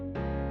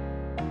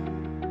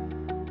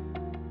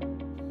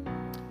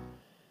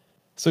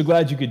So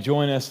glad you could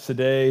join us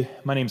today.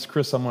 My name is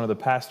Chris. I'm one of the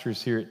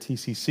pastors here at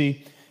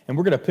TCC, and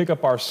we're going to pick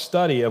up our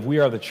study of We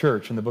Are the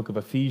Church in the book of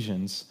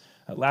Ephesians.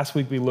 Last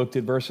week we looked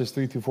at verses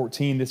 3 through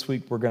 14. This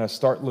week we're going to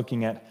start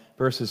looking at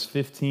verses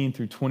 15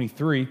 through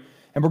 23,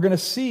 and we're going to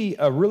see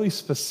a really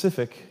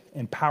specific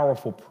and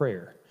powerful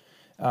prayer.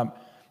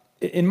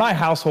 In my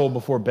household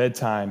before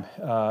bedtime,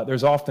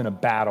 there's often a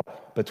battle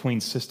between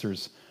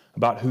sisters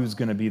about who's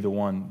going to be the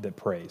one that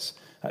prays.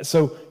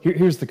 So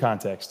here's the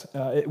context.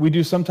 We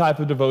do some type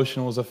of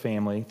devotional as a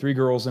family, 3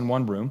 girls in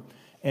one room,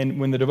 and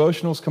when the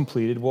devotional is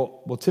completed,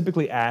 we'll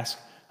typically ask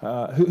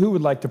who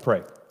would like to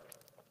pray.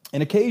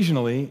 And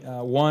occasionally,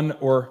 one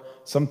or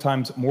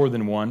sometimes more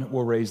than one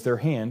will raise their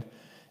hand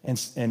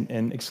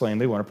and exclaim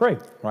they want to pray,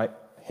 right?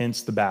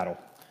 Hence the battle.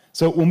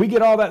 So when we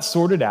get all that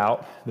sorted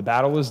out, the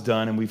battle is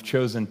done, and we've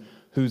chosen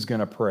who's going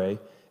to pray.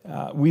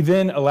 We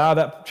then allow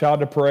that child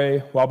to pray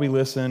while we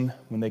listen.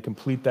 When they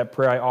complete that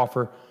prayer, I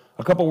offer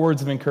a couple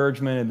words of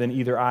encouragement, and then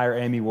either I or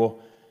Amy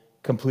will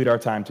complete our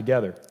time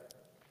together.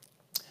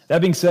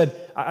 That being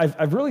said,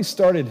 I've really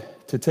started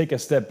to take a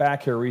step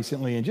back here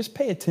recently and just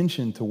pay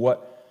attention to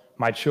what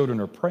my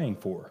children are praying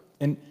for.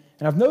 And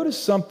I've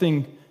noticed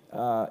something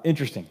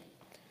interesting.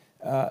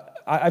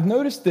 I've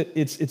noticed that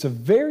it's a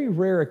very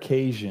rare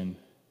occasion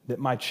that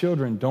my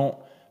children don't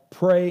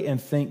pray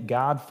and thank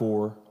God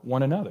for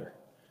one another,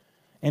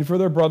 and for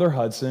their brother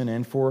Hudson,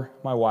 and for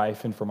my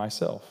wife, and for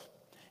myself.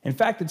 In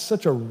fact, it's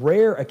such a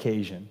rare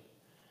occasion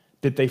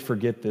that they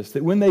forget this,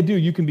 that when they do,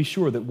 you can be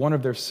sure that one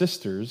of their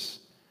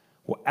sisters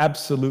will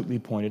absolutely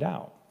point it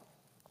out.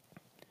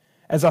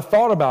 As I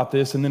thought about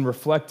this and then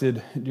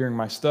reflected during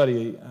my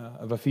study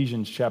of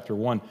Ephesians chapter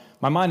 1,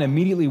 my mind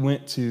immediately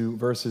went to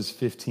verses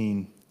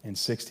 15 and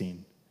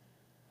 16.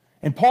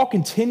 And Paul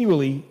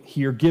continually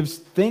here gives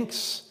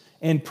thanks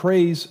and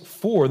praise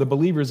for the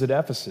believers at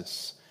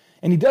Ephesus.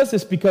 And he does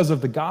this because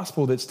of the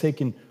gospel that's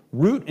taken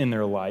root in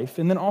their life,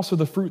 and then also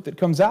the fruit that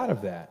comes out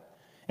of that.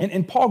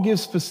 And Paul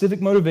gives specific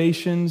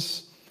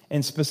motivations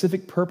and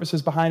specific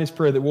purposes behind his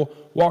prayer that we'll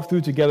walk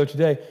through together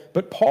today.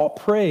 But Paul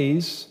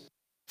prays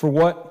for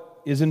what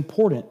is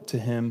important to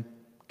him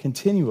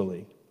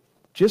continually.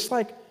 Just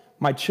like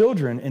my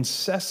children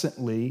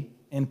incessantly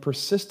and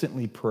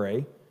persistently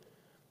pray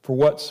for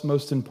what's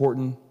most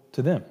important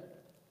to them.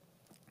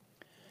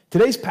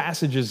 Today's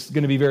passage is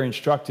going to be very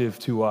instructive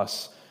to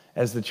us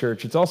as the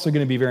church. It's also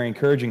going to be very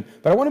encouraging,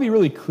 but I want to be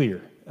really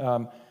clear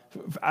out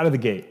of the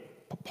gate.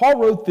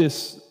 Paul wrote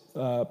this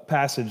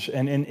passage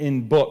and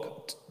in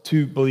book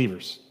to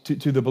believers,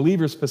 to the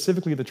believers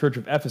specifically at the church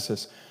of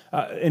Ephesus,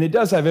 and it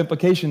does have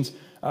implications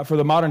for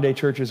the modern day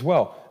church as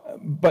well.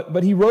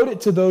 But he wrote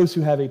it to those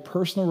who have a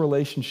personal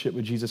relationship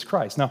with Jesus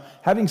Christ. Now,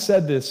 having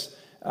said this,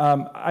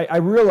 I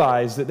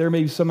realize that there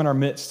may be some in our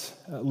midst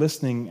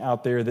listening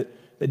out there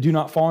that do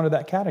not fall into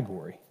that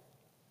category,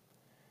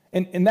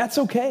 and that's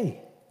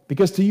okay.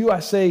 Because to you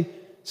I say,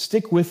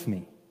 stick with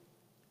me.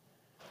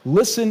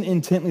 Listen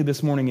intently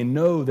this morning and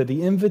know that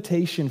the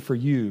invitation for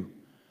you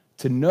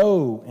to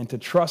know and to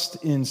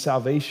trust in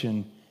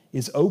salvation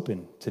is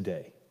open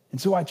today. And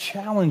so I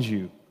challenge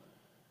you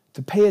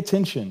to pay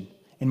attention.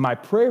 And my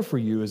prayer for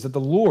you is that the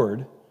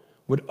Lord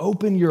would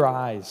open your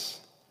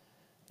eyes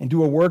and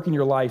do a work in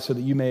your life so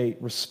that you may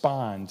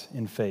respond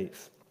in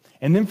faith.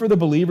 And then for the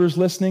believers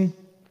listening,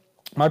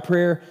 my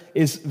prayer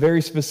is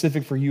very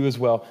specific for you as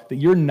well, that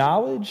your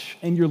knowledge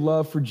and your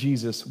love for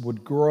Jesus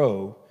would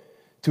grow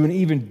to an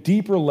even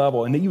deeper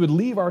level, and that you would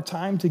leave our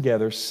time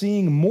together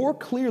seeing more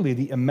clearly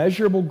the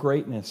immeasurable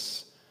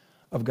greatness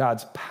of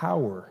God's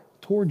power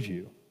towards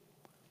you.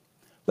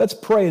 Let's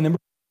pray, and then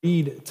we'll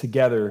read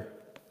together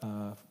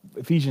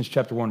Ephesians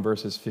chapter 1,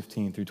 verses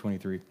 15 through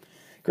 23.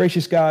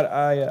 Gracious God,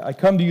 I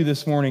come to you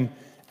this morning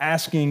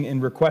asking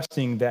and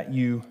requesting that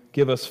you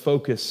give us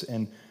focus,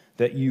 and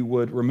that you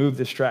would remove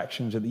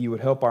distractions, and that you would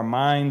help our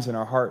minds and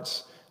our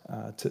hearts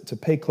to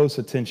pay close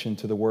attention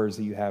to the words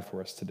that you have for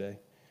us today.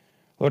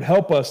 Lord,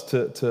 help us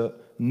to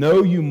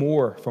know you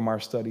more from our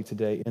study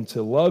today, and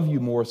to love you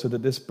more so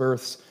that this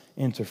births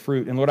into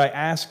fruit. And Lord, I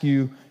ask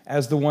you,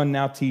 as the one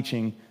now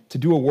teaching, to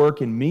do a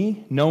work in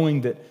me, knowing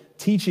that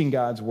teaching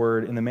God's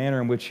word in the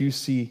manner in which you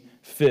see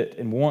fit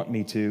and want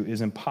me to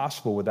is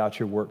impossible without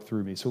your work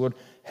through me. So Lord,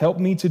 help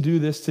me to do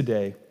this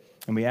today,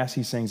 and we ask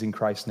these things in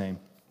Christ's name.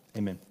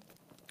 Amen.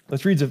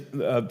 Let's read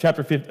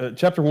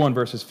chapter 1,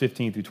 verses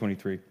 15 through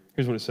 23.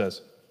 Here's what it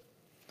says.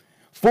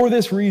 For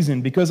this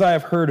reason, because I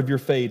have heard of your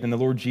faith in the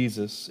Lord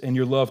Jesus and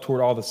your love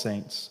toward all the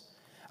saints,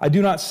 I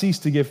do not cease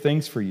to give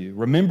thanks for you,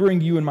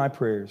 remembering you in my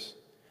prayers,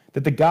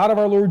 that the God of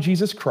our Lord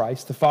Jesus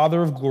Christ, the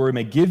Father of glory,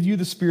 may give you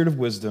the spirit of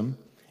wisdom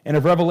and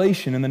of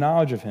revelation in the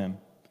knowledge of him,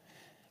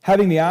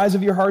 having the eyes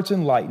of your hearts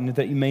enlightened,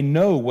 that you may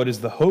know what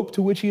is the hope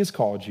to which he has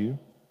called you,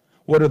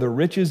 what are the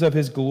riches of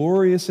his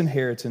glorious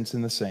inheritance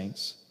in the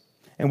saints,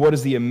 and what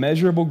is the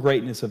immeasurable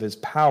greatness of his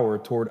power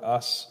toward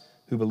us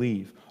who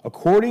believe,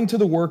 according to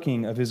the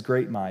working of his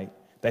great might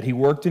that he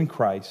worked in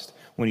Christ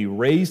when he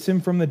raised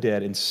him from the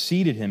dead and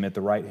seated him at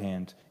the right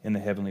hand in the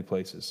heavenly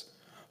places,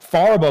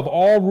 far above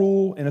all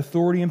rule and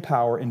authority and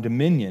power and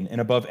dominion,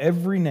 and above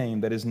every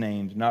name that is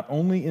named, not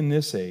only in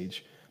this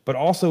age, but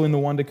also in the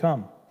one to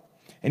come.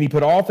 And he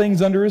put all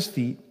things under his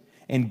feet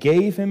and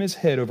gave him his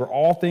head over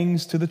all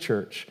things to the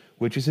church,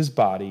 which is his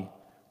body,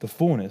 the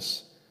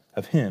fullness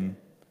of him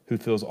who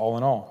fills all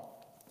in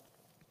all.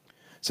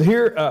 So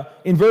here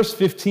in verse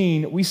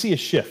 15, we see a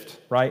shift,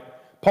 right?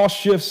 Paul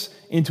shifts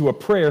into a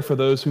prayer for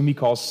those whom he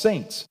calls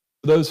saints,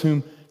 those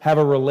whom have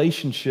a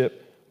relationship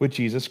with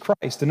Jesus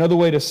Christ. Another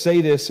way to say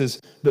this is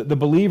the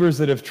believers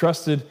that have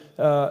trusted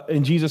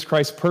in Jesus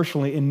Christ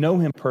personally and know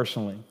him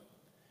personally.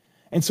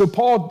 And so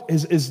Paul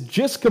is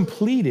just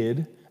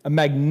completed a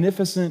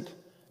magnificent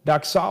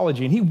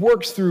doxology, and he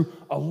works through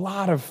a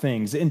lot of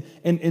things. And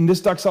in this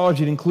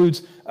doxology, it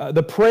includes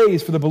the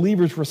praise for the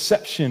believer's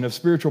reception of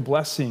spiritual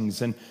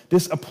blessings, and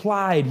this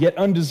applied yet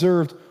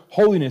undeserved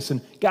holiness,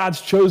 and God's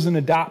chosen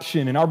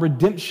adoption, and our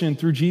redemption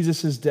through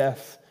Jesus'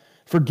 death,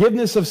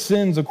 forgiveness of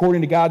sins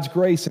according to God's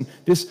grace, and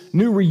this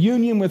new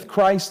reunion with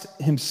Christ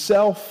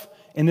himself,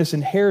 and this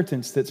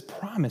inheritance that's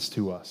promised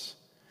to us.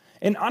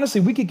 And honestly,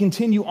 we could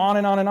continue on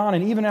and on and on.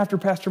 And even after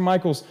Pastor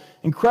Michael's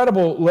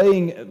incredible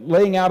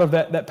laying out of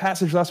that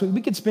passage last week,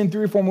 we could spend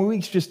 3 or 4 more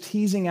weeks just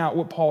teasing out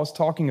what Paul is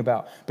talking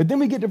about. But then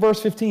we get to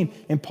verse 15,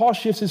 and Paul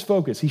shifts his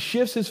focus. He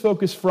shifts his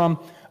focus from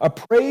a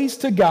praise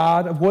to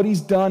God of what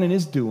he's done and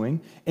is doing,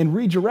 and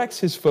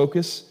redirects his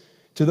focus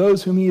to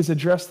those whom he has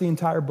addressed the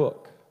entire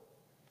book.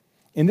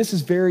 And this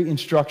is very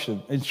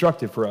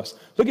instructive for us.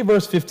 Look at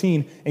verse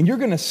 15, and you're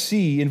going to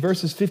see in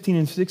verses 15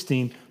 and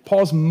 16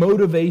 Paul's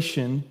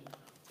motivation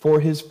for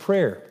his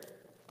prayer.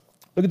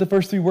 Look at the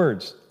first 3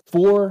 words.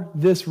 For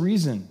this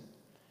reason.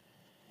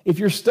 If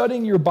you're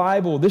studying your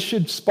Bible, this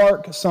should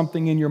spark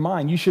something in your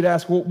mind. You should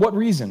ask, well, what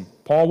reason,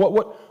 Paul?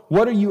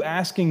 What are you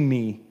asking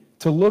me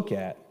to look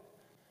at?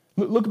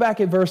 Look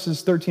back at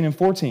verses 13 and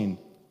 14.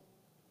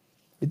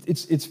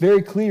 It's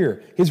very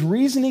clear. His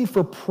reasoning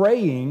for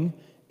praying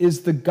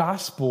is the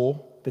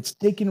gospel that's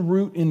taken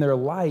root in their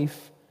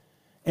life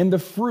and the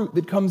fruit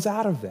that comes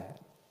out of that.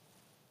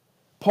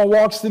 Paul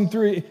walks them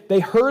through. They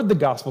heard the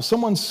gospel.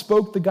 Someone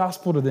spoke the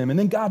gospel to them, and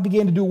then God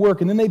began to do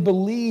work, and then they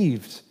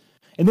believed,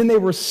 and then they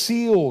were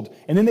sealed,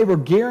 and then they were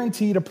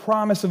guaranteed a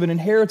promise of an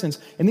inheritance.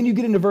 And then you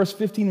get into verse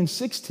 15 and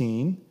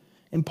 16,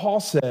 and Paul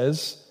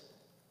says,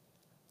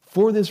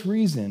 for this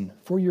reason,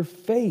 for your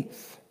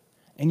faith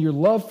and your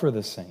love for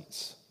the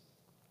saints.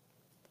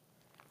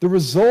 The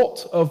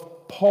result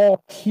of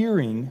Paul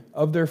hearing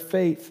of their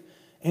faith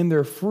and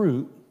their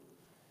fruit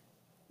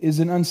is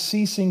an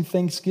unceasing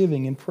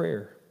thanksgiving and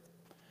prayer.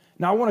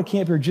 Now, I want to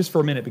camp here just for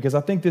a minute because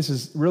I think this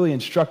is really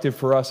instructive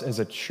for us as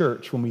a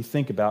church when we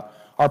think about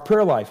our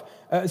prayer life.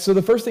 So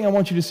the first thing I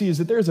want you to see is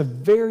that there's a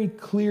very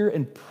clear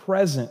and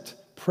present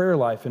prayer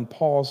life in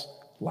Paul's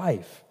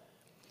life.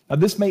 Now,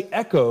 this may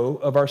echo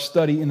of our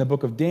study in the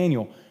book of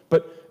Daniel,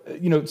 but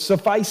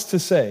suffice to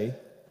say,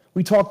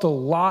 we talked a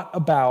lot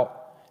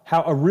about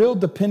how a real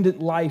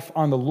dependent life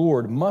on the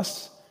Lord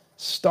must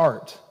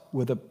start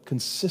with a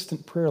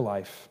consistent prayer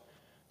life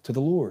to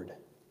the Lord.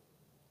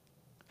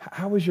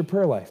 How is your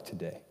prayer life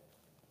today?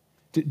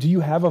 Do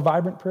you have a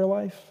vibrant prayer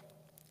life?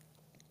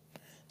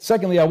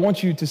 Secondly, I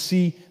want you to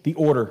see the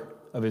order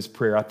of his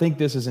prayer. I think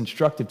this is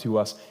instructive to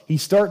us. He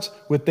starts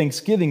with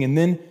thanksgiving and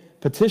then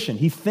petition.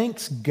 He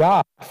thanks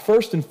God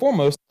first and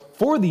foremost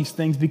for these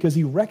things because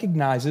he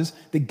recognizes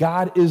that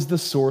God is the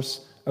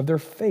source of their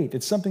faith.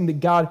 It's something that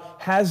God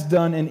has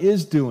done and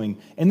is doing.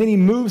 And then he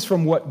moves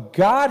from what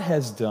God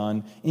has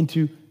done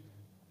into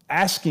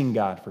asking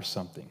God for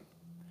something.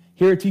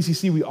 Here at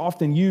TCC, we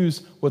often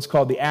use what's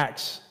called the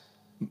ACTS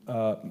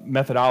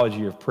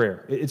methodology of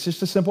prayer. It's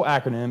just a simple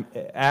acronym,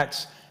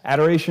 ACTS,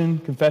 adoration,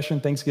 confession,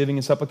 thanksgiving,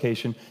 and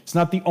supplication. It's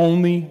not the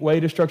only way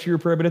to structure your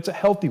prayer, but it's a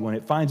healthy one.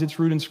 It finds its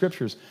root in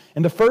scriptures.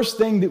 And the first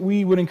thing that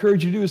we would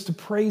encourage you to do is to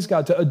praise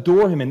God, to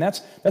adore him, and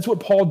that's what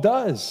Paul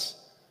does.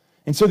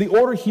 And so the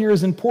order here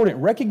is important.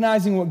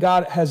 Recognizing what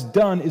God has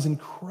done is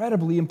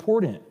incredibly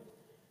important.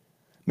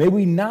 May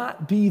we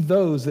not be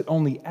those that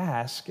only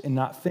ask and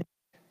not think.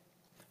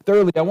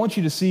 Thirdly, I want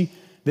you to see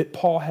that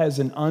Paul has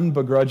an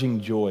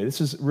unbegrudging joy. This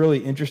is really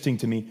interesting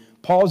to me.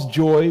 Paul's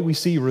joy, we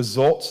see,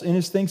 results in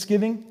his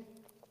thanksgiving,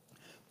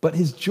 but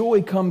his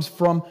joy comes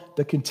from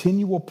the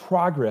continual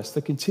progress,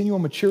 the continual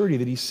maturity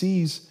that he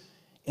sees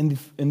in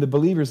the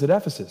believers at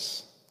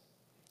Ephesus.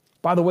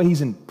 By the way,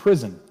 he's in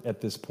prison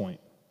at this point.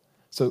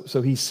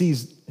 So he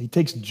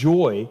takes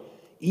joy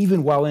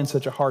even while in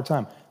such a hard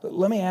time. But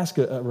let me ask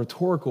a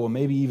rhetorical and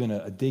maybe even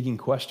a digging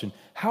question.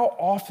 How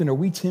often are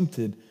we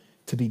tempted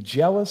to be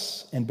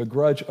jealous and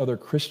begrudge other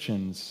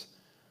Christians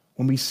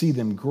when we see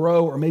them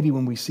grow or maybe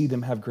when we see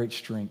them have great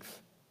strength?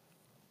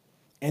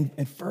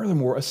 And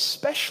furthermore,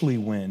 especially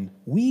when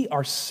we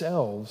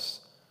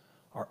ourselves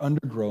are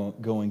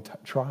undergoing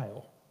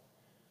trial.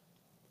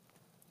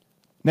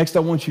 Next, I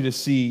want you to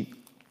see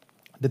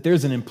that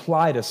there's an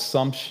implied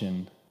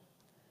assumption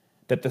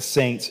that the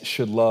saints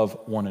should love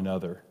one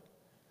another.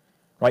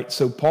 Right?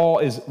 So Paul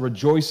is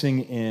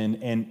rejoicing in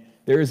and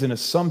there is an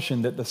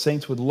assumption that the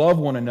saints would love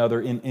one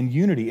another in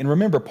unity. And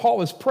remember,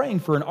 Paul is praying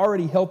for an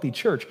already healthy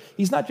church.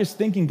 He's not just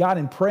thanking God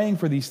and praying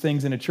for these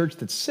things in a church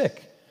that's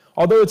sick,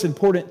 although it's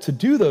important to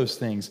do those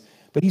things.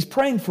 But he's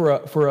praying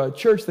for a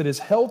church that is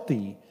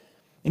healthy,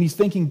 and he's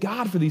thanking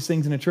God for these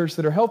things in a church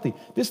that are healthy.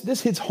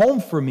 This hits home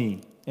for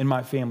me and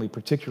my family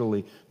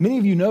particularly. Many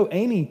of you know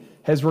Amy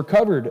has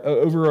recovered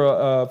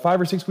over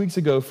 5 or 6 weeks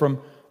ago from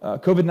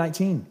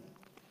COVID-19.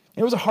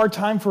 It was a hard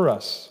time for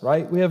us,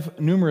 right? We have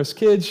numerous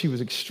kids. She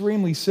was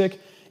extremely sick.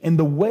 And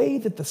the way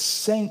that the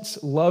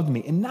saints loved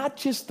me, and not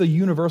just the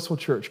universal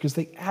church, because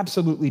they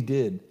absolutely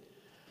did,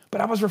 but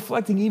I was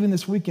reflecting even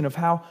this weekend of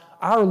how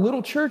our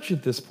little church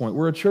at this point,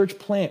 we're a church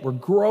plant, we're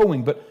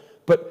growing, but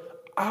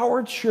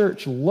our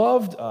church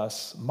loved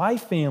us, my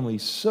family,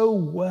 so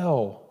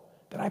well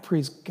that I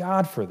praise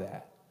God for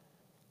that.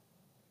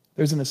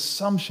 There's an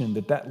assumption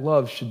that that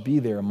love should be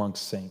there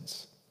amongst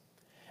saints.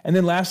 And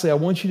then lastly, I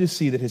want you to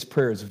see that his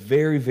prayer is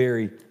very,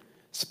 very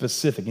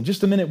specific. In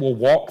just a minute, we'll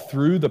walk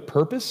through the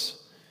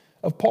purpose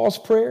of Paul's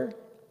prayer.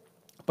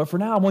 But for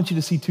now, I want you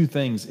to see two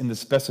things in the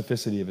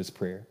specificity of his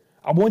prayer.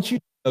 I want you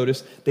to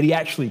notice that he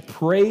actually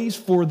prays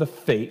for the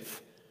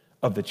faith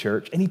of the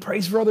church, and he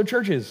prays for other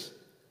churches.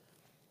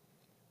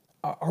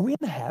 Are we in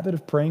the habit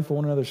of praying for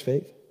one another's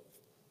faith?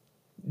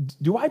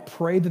 Do I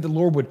pray that the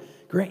Lord would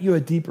grant you a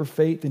deeper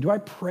faith? And do I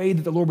pray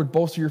that the Lord would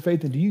bolster your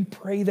faith? And do you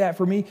pray that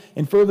for me?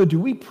 And further, do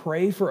we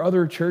pray for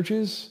other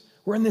churches?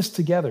 We're in this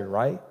together,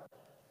 right?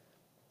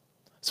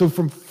 So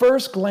from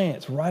first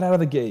glance, right out of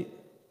the gate,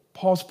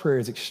 Paul's prayer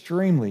is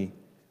extremely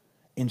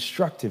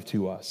instructive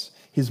to us.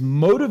 His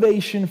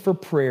motivation for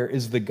prayer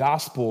is the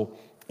gospel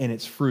and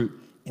its fruit,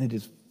 and it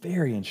is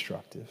very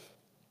instructive.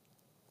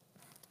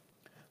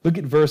 Look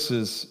at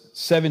verses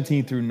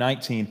 17 through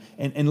 19,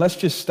 and let's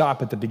just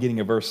stop at the beginning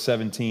of verse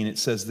 17. It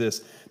says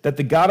this, that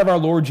the God of our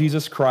Lord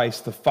Jesus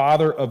Christ, the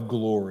Father of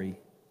glory.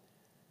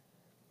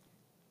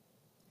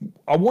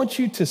 I want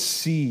you to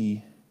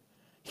see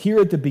here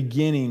at the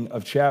beginning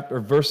of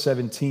verse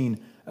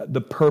 17,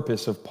 the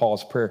purpose of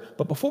Paul's prayer.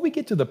 But before we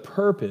get to the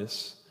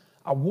purpose,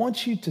 I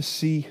want you to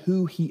see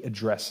who he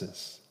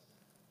addresses.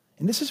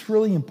 And this is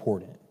really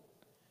important.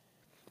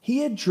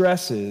 He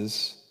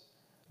addresses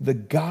the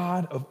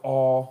God of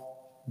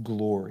all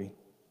glory,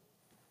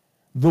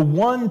 the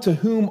one to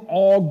whom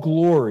all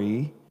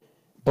glory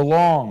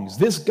belongs.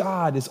 This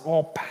God is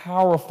all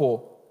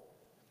powerful.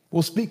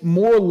 We'll speak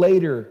more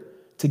later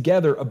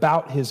together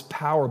about his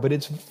power, but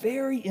it's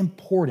very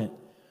important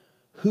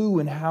who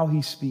and how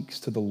he speaks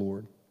to the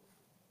Lord.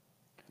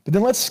 But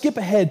then let's skip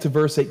ahead to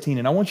verse 18,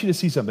 and I want you to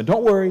see something.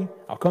 Don't worry,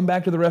 I'll come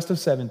back to the rest of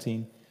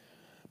 17.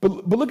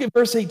 But look at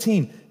verse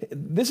 18.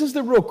 This is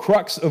the real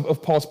crux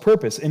of Paul's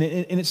purpose, and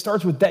it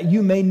starts with that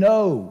you may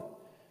know.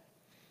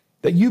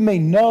 That you may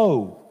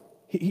know.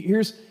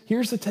 Here's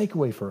the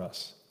takeaway for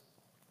us.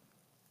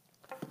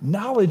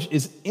 Knowledge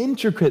is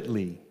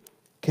intricately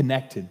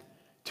connected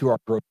to our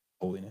growth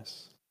in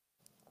holiness.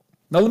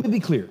 Now let me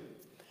be clear.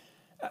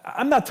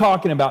 I'm not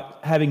talking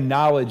about having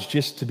knowledge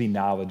just to be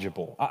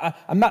knowledgeable.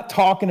 I'm not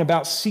talking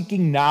about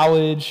seeking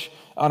knowledge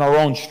on our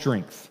own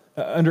strength,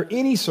 under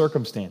any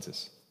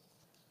circumstances.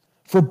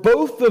 For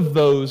both of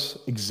those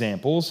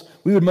examples,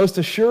 we would most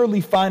assuredly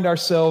find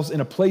ourselves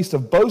in a place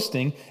of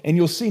boasting, and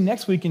you'll see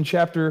next week in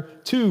chapter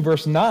 2,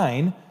 verse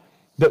 9,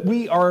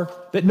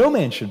 that no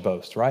man should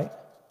boast, right?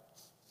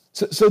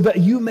 So that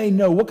you may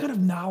know. What kind of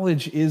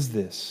knowledge is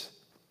this?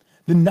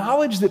 The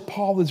knowledge that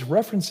Paul is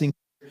referencing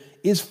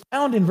is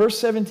found in verse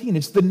 17.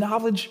 It's the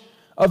knowledge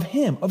of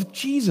him, of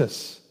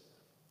Jesus.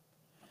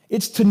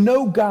 It's to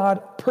know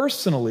God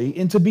personally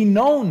and to be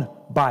known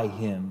by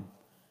him.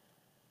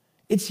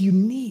 It's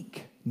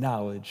unique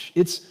knowledge.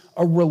 It's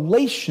a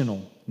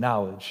relational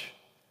knowledge.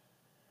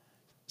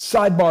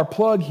 Sidebar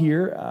plug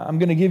here, I'm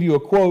going to give you a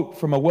quote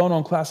from a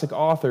well-known classic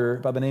author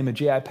by the name of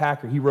J.I.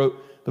 Packer. He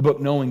wrote the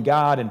book Knowing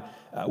God, and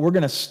we're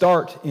going to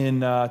start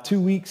in 2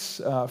 weeks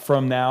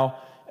from now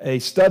a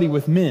study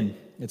with men.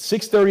 It's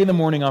 6:30 in the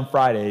morning on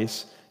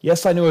Fridays.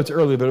 Yes, I know it's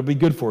early, but it'll be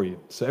good for you.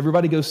 So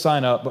everybody go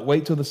sign up, but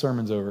wait till the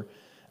sermon's over.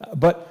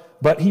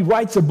 But he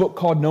writes a book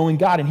called Knowing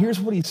God, and here's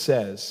what he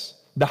says.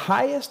 The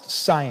highest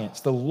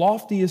science, the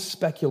loftiest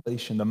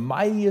speculation, the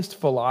mightiest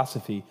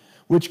philosophy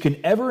which can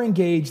ever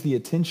engage the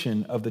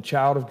attention of the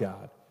child of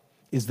God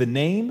is the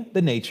name,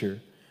 the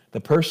nature,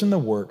 the person, the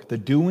work, the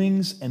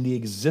doings, and the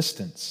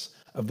existence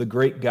of the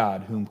great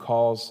God whom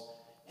calls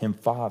him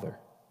Father.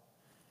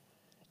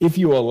 If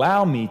you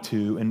allow me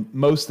to, and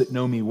most that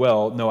know me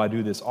well know I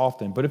do this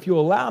often, but if you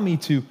allow me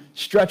to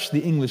stretch the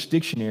English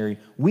dictionary,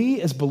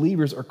 we as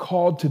believers are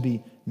called to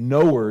be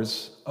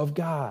knowers of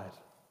God.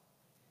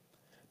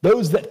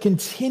 Those that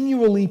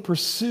continually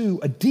pursue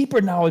a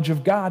deeper knowledge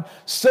of God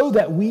so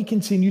that we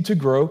continue to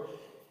grow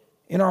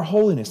in our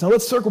holiness. Now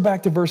let's circle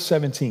back to verse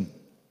 17.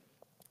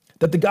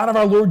 That the God of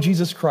our Lord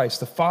Jesus Christ,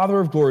 the Father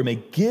of glory, may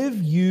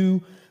give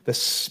you the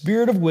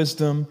spirit of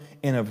wisdom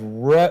and of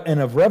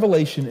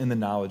revelation in the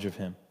knowledge of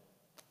him.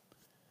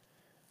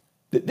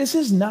 This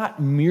is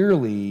not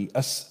merely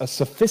a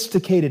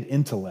sophisticated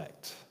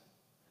intellect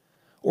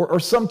or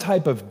some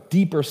type of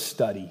deeper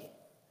study,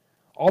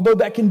 although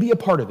that can be a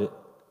part of it.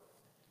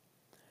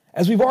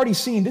 As we've already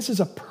seen, this is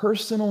a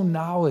personal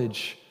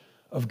knowledge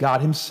of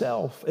God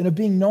himself and of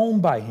being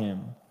known by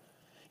him.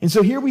 And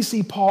so here we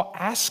see Paul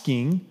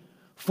asking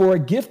for a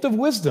gift of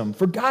wisdom,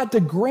 for God to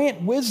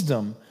grant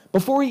wisdom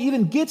before he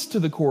even gets to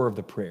the core of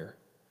the prayer.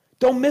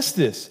 Don't miss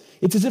this.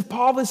 It's as if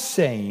Paul is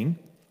saying,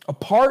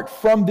 apart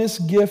from this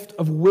gift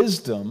of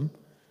wisdom,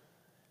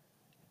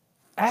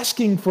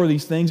 asking for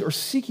these things or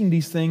seeking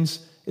these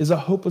things is a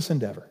hopeless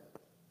endeavor.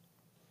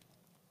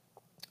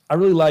 I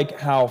really like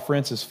how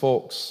Francis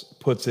Folks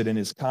puts it in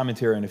his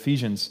commentary on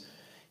Ephesians.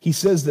 He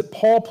says that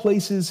Paul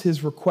places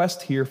his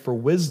request here for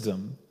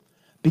wisdom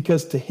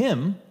because to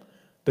him,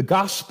 the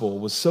gospel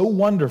was so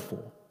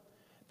wonderful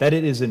that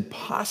it is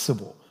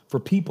impossible for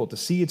people to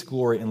see its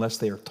glory unless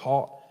they are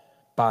taught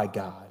by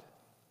God.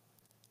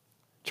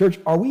 Church,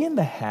 are we in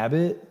the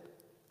habit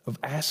of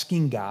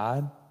asking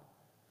God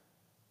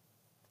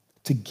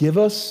to give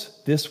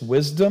us this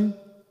wisdom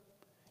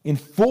in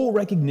full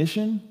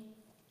recognition?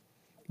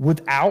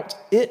 Without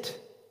it,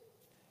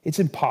 it's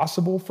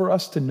impossible for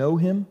us to know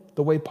him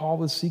the way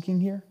Paul is seeking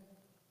here.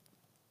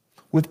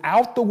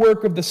 Without the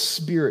work of the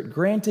Spirit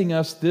granting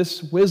us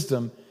this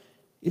wisdom,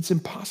 it's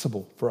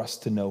impossible for us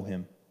to know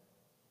him.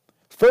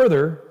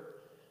 Further,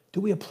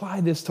 do we apply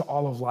this to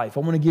all of life?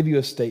 I want to give you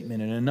a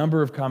statement, and a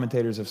number of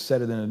commentators have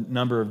said it in a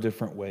number of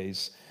different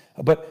ways.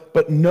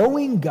 But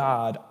knowing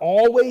God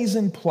always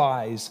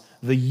implies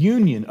the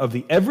union of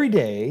the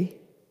everyday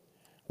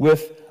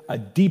with a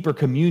deeper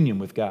communion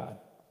with God.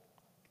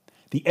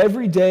 The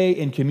everyday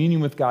and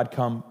communion with God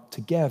come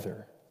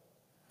together.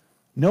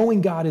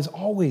 Knowing God is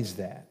always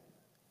that.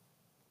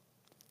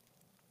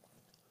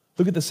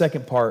 Look at the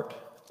second part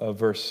of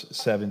verse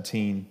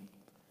 17.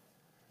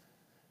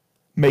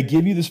 May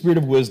give you the spirit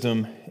of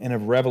wisdom and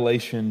of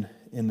revelation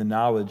in the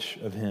knowledge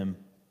of him.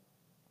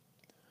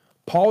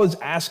 Paul is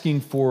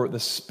asking for the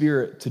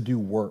Spirit to do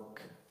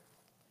work.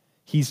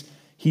 He's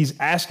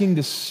asking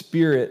the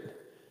Spirit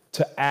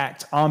to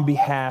act on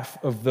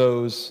behalf of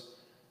those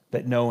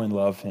that know and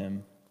love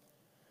him.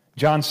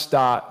 John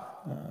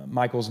Stott,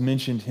 Michael's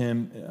mentioned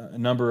him a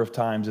number of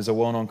times as a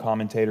well-known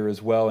commentator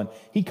as well, and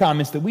he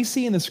comments that we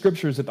see in the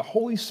Scriptures that the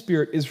Holy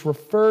Spirit is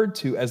referred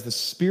to as the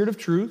Spirit of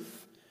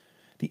truth,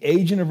 the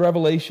agent of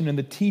revelation, and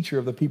the teacher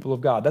of the people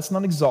of God. That's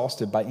not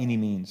exhaustive by any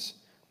means.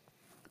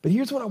 But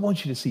here's what I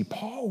want you to see.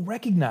 Paul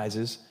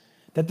recognizes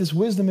that this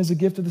wisdom is a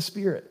gift of the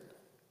Spirit.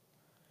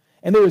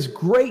 And there is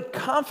great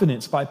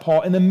confidence by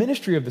Paul in the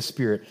ministry of the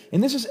Spirit.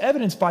 And this is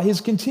evidenced by his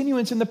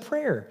continuance in the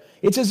prayer.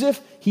 It's as if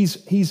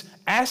he's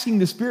asking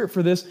the Spirit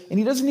for this, and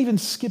he doesn't even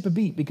skip a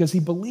beat because he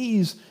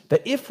believes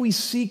that if we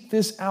seek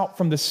this out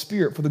from the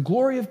Spirit for the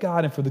glory of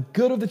God and for the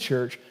good of the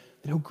church,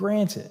 that he'll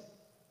grant it.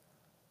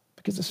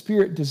 Because the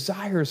Spirit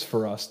desires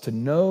for us to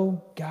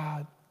know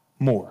God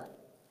more.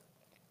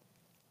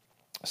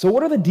 So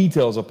what are the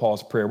details of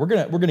Paul's prayer? We're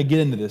gonna get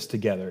into this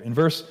together in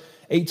verse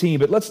 18,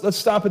 but let's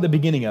stop at the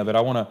beginning of it.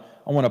 I want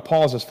to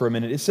pause us for a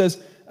minute. It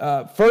says,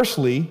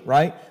 firstly,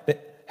 right,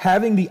 that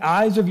having the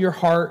eyes of your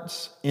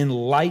hearts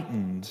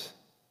enlightened,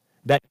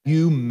 that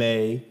you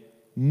may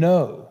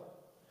know.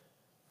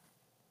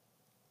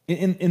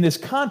 In this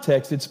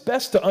context, it's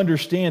best to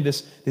understand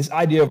this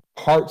idea of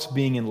hearts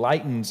being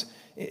enlightened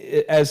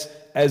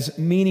as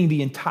meaning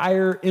the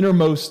entire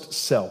innermost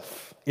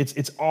self.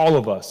 It's all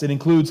of us. It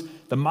includes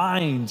the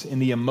mind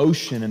and the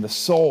emotion and the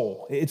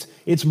soul.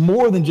 It's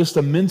more than just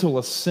a mental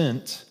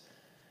assent.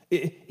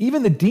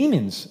 Even the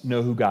demons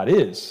know who God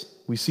is.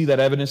 We see that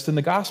evidenced in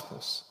the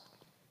Gospels.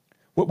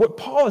 What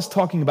Paul is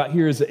talking about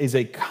here is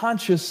a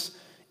conscious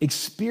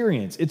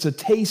experience. It's a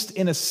taste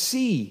and a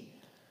see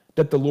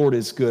that the Lord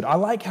is good. I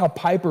like how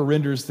Piper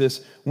renders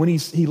this when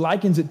he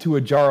likens it to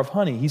a jar of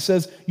honey. He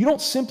says, you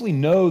don't simply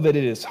know that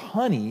it is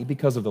honey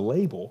because of the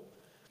label.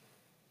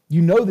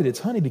 You know that it's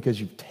honey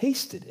because you've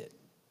tasted it,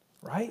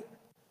 right?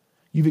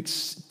 You've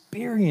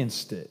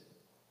experienced it.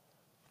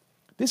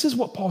 This is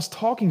what Paul's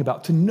talking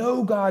about, to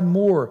know God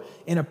more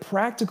in a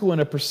practical and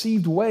a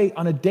perceived way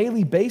on a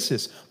daily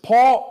basis.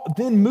 Paul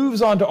then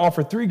moves on to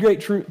offer three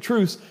great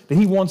truths that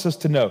he wants us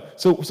to know.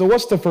 So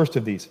what's the first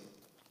of these?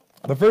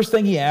 The first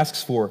thing he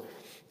asks for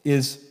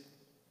is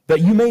that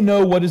you may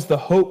know what is the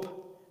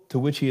hope to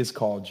which he has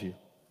called you.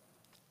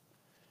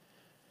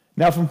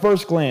 Now, from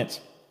first glance,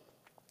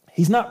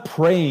 he's not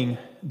praying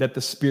that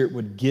the Spirit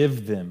would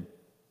give them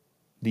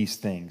these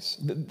things.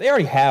 They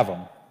already have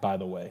them, by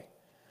the way.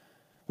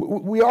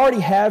 We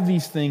already have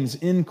these things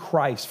in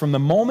Christ. From the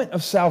moment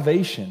of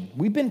salvation,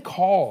 we've been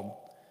called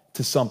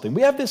to something.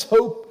 We have this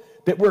hope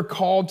that we're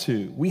called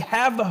to. We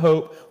have the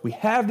hope, we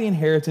have the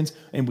inheritance,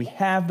 and we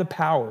have the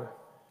power.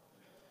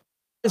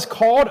 God has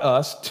called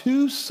us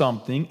to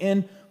something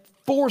and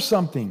for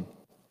something.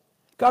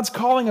 God's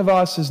calling of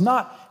us is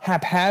not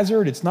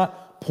haphazard, it's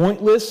not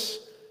pointless.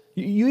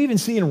 You even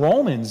see in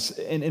Romans,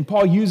 and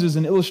Paul uses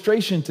an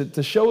illustration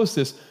to show us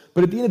this,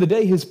 but at the end of the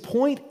day, his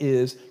point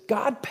is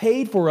God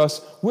paid for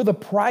us with a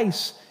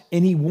price,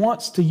 and he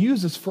wants to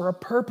use us for a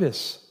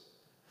purpose.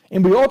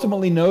 And we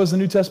ultimately know, as the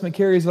New Testament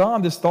carries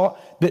on, this thought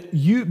that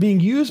being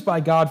used by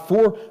God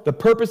for the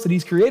purpose that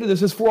He's created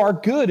us is for our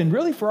good and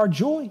really for our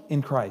joy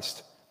in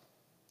Christ.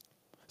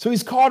 So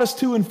He's called us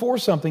to and for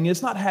something.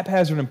 It's not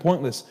haphazard and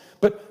pointless.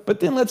 But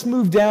then let's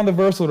move down the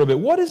verse a little bit.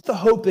 What is the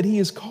hope that He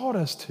has called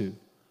us to?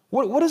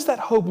 What does that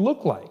hope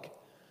look like?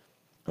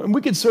 And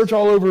we could search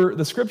all over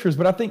the Scriptures,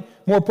 but I think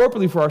more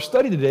appropriately for our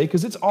study today,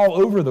 because it's all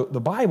over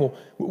the Bible,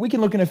 we can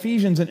look in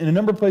Ephesians and in a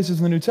number of places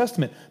in the New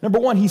Testament. Number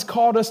one, He's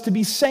called us to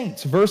be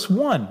saints. Verse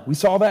 1, we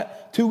saw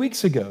that 2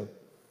 weeks ago.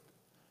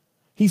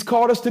 He's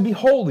called us to be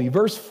holy.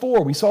 Verse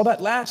 4, we saw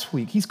that last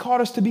week. He's called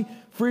us to be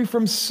free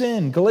from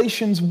sin.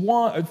 Galatians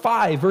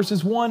 5,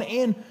 verses 1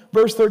 and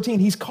verse 13.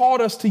 He's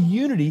called us to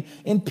unity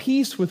and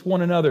peace with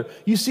one another.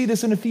 You see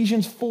this in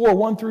Ephesians 4,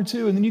 1 through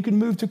 2, and then you can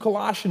move to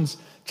Colossians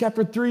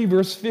chapter 3,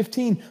 verse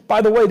 15.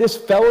 By the way, this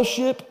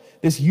fellowship,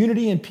 this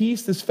unity and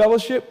peace, this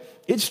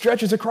fellowship, it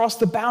stretches across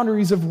the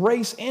boundaries of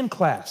race and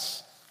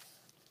class.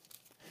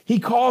 He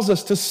calls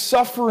us to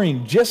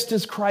suffering just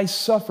as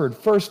Christ suffered,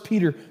 1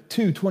 Peter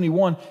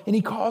 2:21, and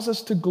He calls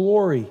us to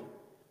glory.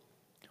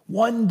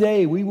 One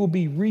day we will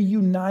be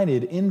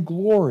reunited in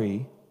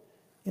glory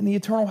in the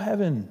eternal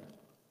heaven.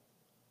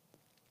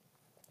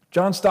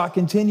 John Stott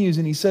continues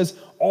and he says,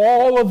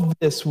 all of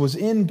this was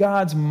in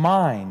God's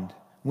mind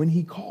when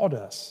He called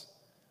us.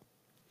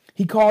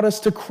 He called us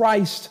to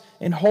Christ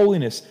and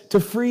holiness, to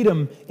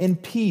freedom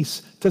and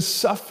peace, to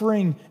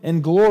suffering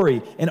and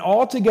glory, and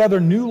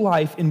altogether new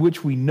life in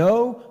which we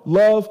know,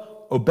 love,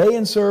 obey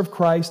and serve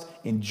Christ,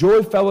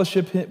 enjoy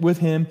fellowship with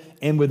Him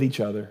and with each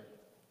other.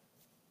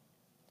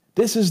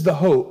 This is the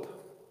hope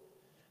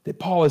that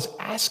Paul is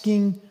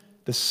asking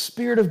the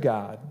Spirit of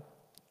God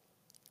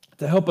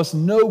to help us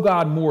know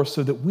God more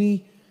so that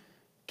we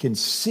can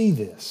see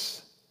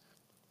this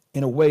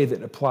in a way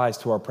that applies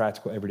to our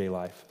practical everyday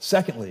life.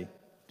 Secondly,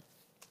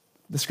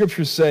 the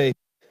Scriptures say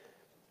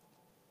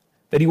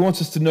that He wants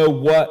us to know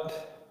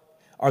what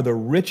are the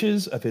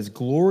riches of His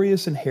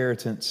glorious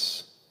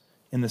inheritance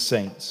in the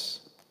saints.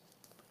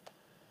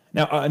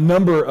 Now, a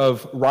number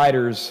of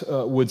writers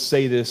would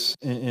say this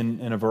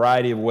in a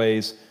variety of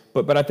ways,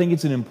 but I think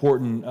it's an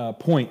important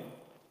point.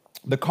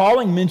 The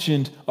calling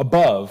mentioned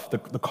above,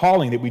 the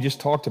calling that we just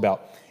talked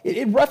about,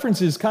 it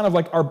references kind of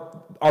like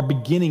our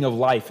beginning of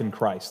life in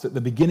Christ,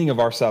 the beginning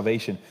of our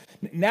salvation.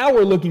 Now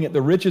we're looking at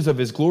the riches of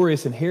His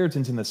glorious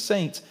inheritance in the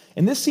saints,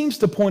 and this seems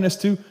to point us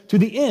to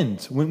the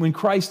end, when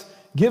Christ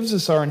gives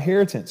us our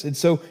inheritance. And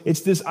so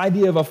it's this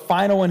idea of a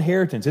final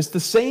inheritance. It's the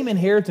same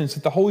inheritance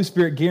that the Holy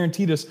Spirit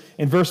guaranteed us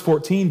in verse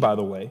 14, by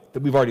the way,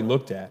 that we've already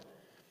looked at.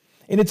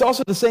 And it's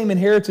also the same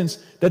inheritance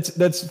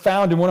that's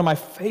found in one of my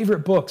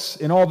favorite books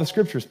in all the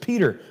Scriptures,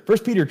 Peter. 1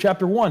 Peter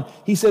chapter 1,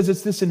 he says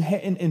it's this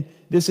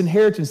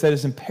inheritance that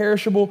is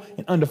imperishable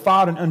and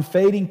undefiled and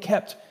unfading,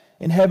 kept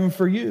in heaven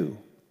for you.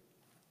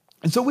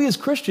 And so we as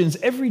Christians,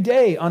 every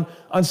day, on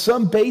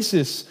some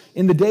basis,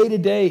 in the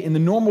day-to-day, in the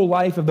normal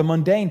life of the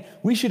mundane,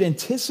 we should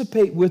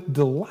anticipate with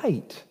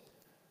delight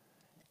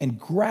and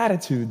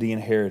gratitude the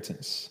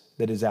inheritance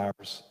that is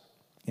ours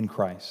in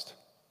Christ.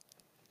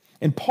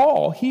 And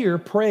Paul here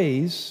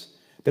prays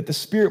that the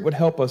Spirit would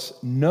help us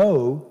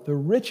know the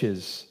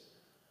riches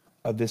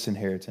of this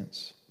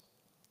inheritance.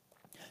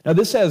 Now,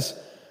 this has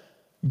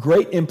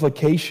great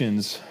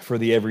implications for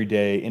the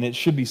everyday, and it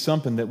should be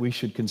something that we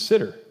should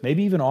consider,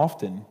 maybe even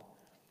often.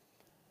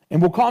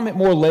 And we'll comment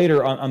more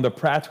later on the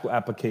practical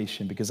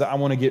application, because I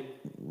want to get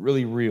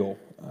really real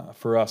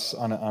for us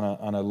on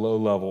a low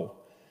level.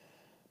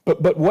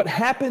 But what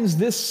happens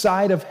this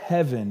side of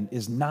heaven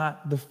is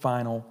not the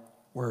final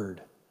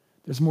word.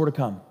 There's more to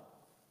come.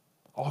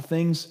 All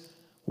things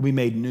will be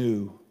made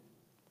new,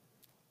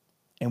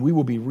 and we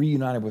will be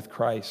reunited with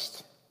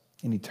Christ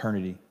in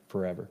eternity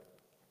forever.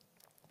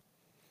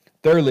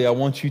 Thirdly, I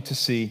want you to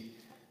see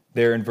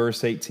there in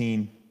verse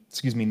 19,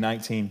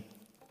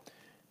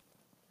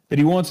 that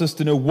He wants us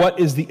to know what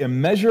is the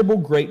immeasurable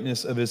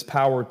greatness of His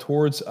power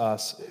towards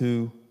us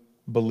who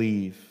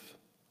believe.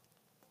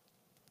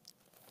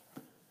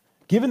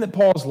 Given that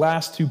Paul's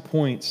last 2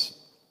 points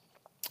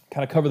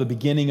kind of cover the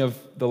beginning of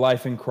the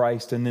life in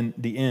Christ and then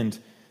the end,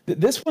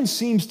 this one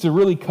seems to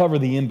really cover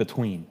the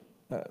in-between.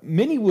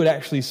 Many would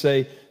actually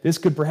say this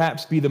could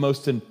perhaps be the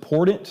most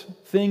important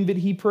thing that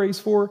he prays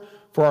for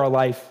our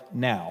life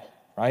now,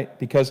 right?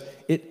 Because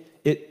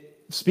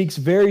it speaks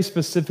very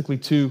specifically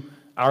to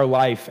our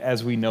life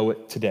as we know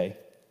it today.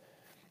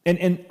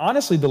 And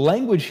honestly, the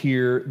language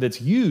here that's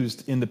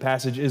used in the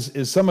passage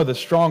is some of the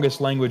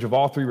strongest language of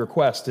all three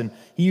requests. And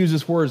he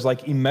uses words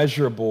like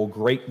immeasurable,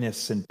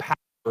 greatness, and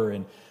power,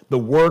 and the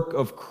work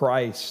of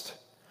Christ.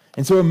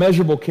 And so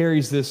immeasurable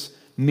carries this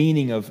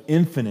meaning of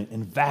infinite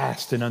and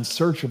vast and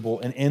unsearchable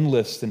and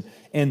endless.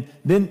 And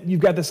then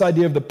you've got this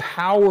idea of the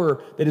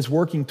power that is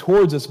working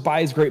towards us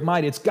by His great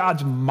might. It's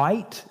God's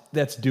might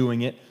that's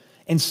doing it,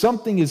 and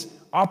something is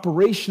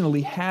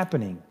operationally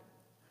happening.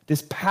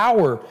 This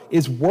power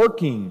is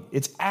working.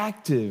 It's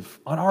active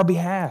on our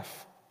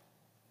behalf.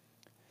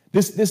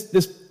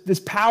 This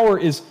power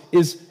is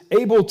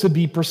able to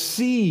be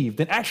perceived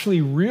and actually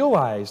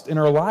realized in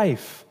our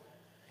life.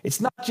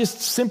 It's not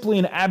just simply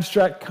an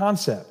abstract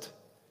concept.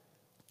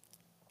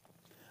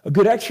 A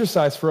good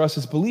exercise for us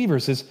as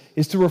believers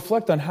is to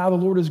reflect on how the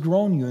Lord has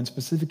grown you in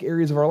specific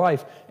areas of our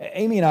life.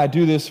 Amy and I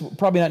do this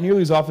probably not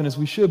nearly as often as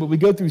we should, but we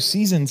go through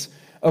seasons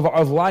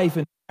of life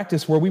and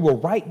practice where we will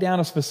write down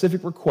a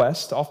specific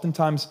request,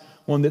 oftentimes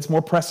one that's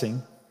more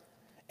pressing,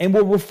 and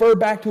we'll refer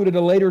back to it at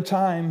a later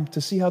time to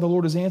see how the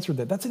Lord has answered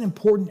that. That's an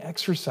important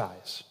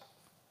exercise.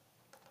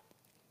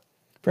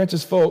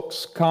 Francis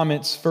Folks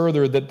comments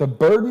further that the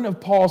burden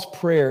of Paul's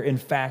prayer, in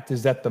fact,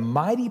 is that the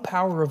mighty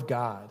power of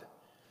God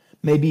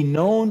may be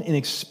known and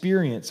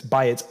experienced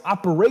by its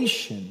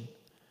operation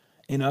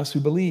in us who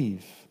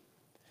believe.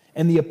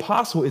 And the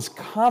apostle is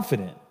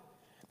confident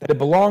that it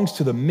belongs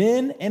to the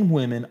men and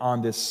women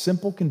on this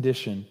simple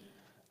condition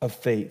of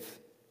faith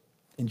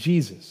in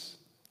Jesus.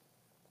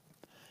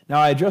 Now,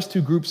 I addressed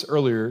two groups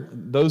earlier,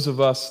 those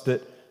of us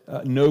that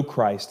know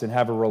Christ and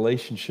have a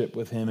relationship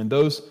with him, and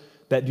those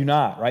that do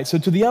not, right? So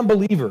to the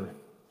unbeliever,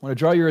 I want to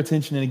draw your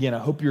attention, and again, I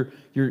hope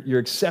you're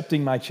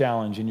accepting my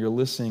challenge and you're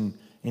listening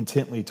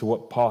intently to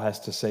what Paul has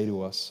to say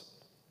to us.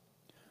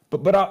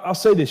 But I'll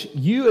say this,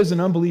 you as an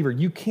unbeliever,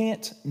 you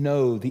can't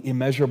know the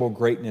immeasurable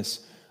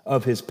greatness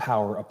of his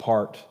power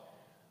apart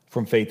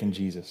from faith in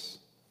Jesus.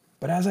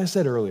 But as I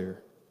said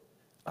earlier,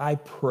 I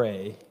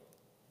pray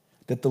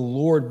that the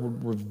Lord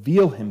would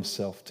reveal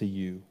himself to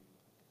you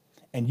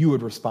and you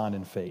would respond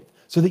in faith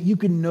so that you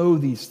can know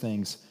these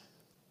things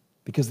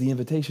because the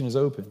invitation is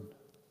open.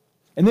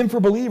 And then for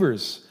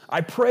believers,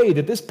 I pray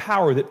that this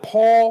power that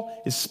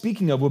Paul is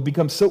speaking of will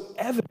become so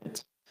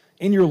evident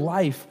in your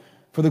life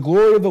for the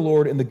glory of the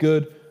Lord and the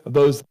good of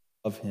those that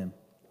love him.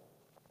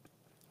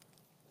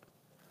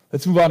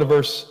 Let's move on to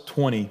verse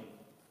 20.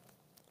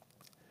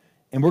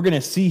 And we're going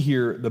to see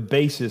here the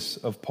basis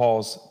of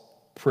Paul's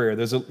prayer.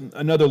 There's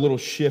another little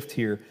shift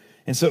here.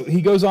 And so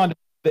he goes on to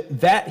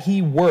that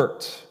he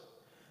worked.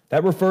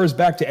 That refers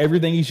back to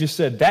everything he's just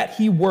said. That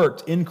he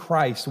worked in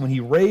Christ when he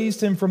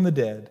raised him from the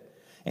dead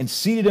and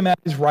seated him at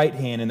his right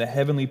hand in the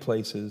heavenly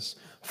places,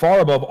 far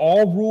above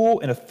all rule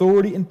and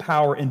authority and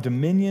power and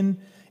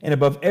dominion, and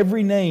above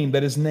every name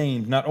that is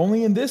named, not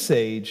only in this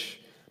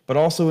age, but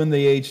also in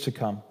the age to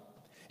come.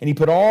 And he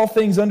put all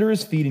things under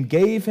his feet and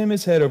gave him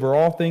his head over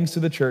all things to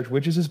the church,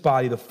 which is his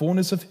body, the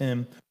fullness of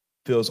him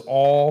who fills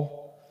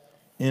all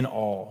in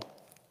all.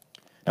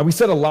 Now, we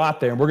said a lot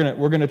there, and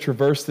we're gonna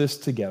traverse this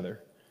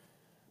together.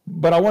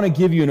 But I want to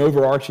give you an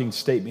overarching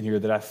statement here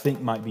that I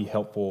think might be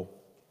helpful.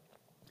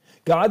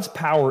 God's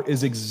power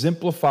is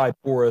exemplified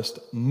for us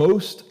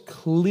most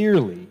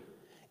clearly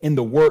in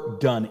the work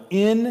done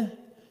in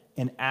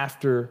and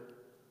after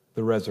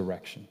the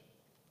resurrection.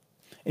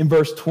 In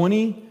verse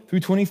 20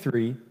 through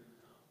 23,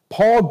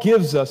 Paul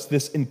gives us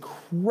this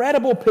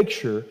incredible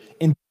picture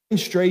and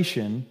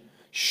demonstration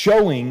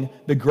showing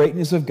the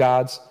greatness of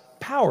God's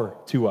power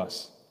to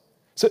us.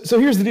 So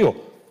here's the deal.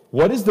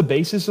 What is the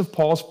basis of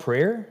Paul's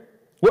prayer?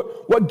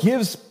 What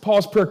gives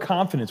Paul's prayer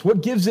confidence?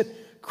 What gives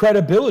it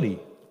credibility?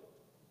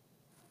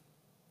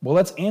 Well,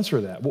 let's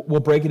answer that. We'll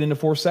break it into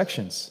 4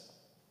 sections.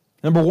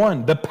 Number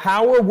 1, the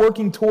power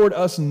working toward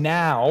us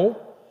now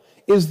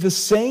is the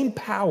same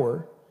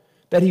power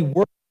that he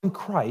worked in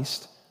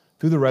Christ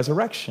through the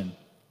resurrection.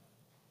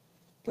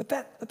 Let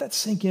that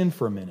sink in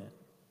for a minute.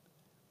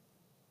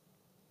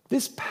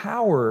 This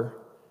power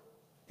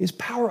is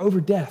power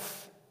over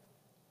death.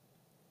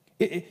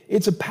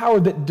 It's a power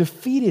that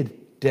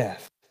defeated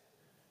death.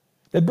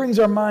 That brings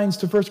our minds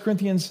to 1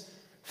 Corinthians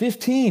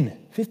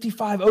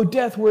 15:55. O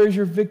death, where is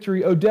your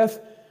victory? O death,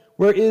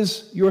 where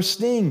is your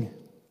sting?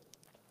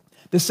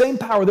 The same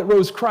power that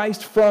rose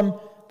Christ from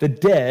the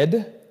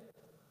dead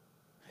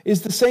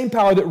is the same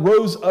power that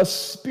rose us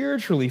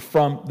spiritually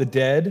from the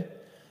dead.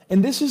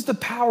 And this is the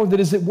power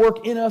that is at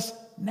work in us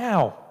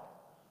now,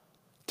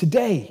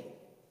 today,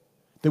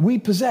 that we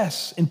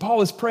possess. And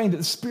Paul is praying that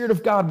the Spirit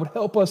of God would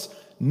help us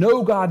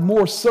know God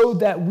more so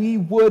that we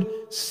would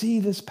see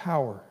this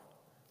power.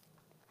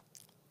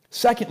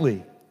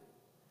 Secondly,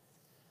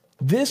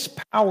 this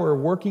power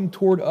working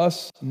toward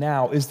us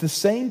now is the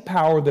same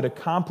power that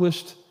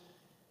accomplished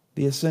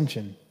the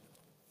ascension.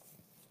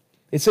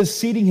 It says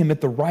seating him at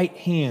the right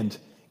hand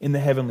in the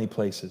heavenly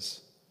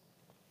places.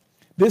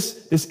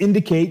 This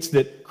indicates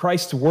that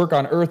Christ's work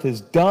on earth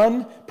is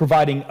done,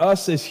 providing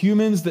us as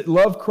humans that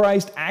love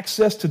Christ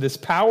access to this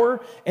power.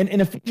 And in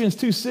Ephesians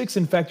 2:6,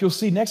 in fact, you'll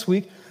see next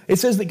week, it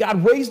says that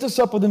God raised us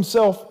up with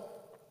himself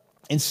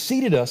and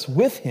seated us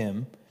with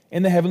him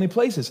in the heavenly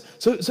places.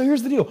 So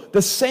here's the deal.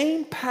 The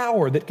same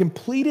power that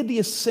completed the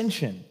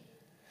ascension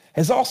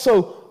has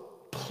also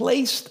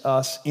placed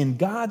us in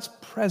God's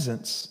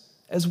presence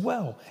as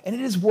well. And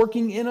it is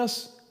working in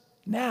us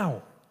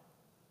now,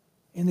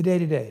 in the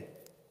day-to-day.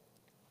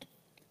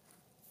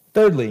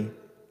 Thirdly,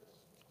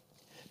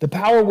 the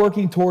power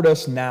working toward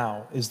us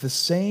now is the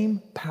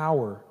same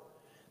power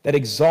that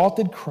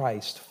exalted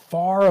Christ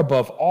far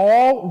above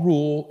all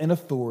rule and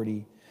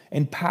authority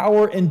and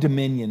power and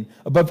dominion,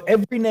 above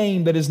every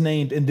name that is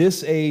named in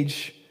this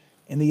age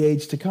and the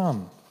age to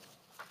come.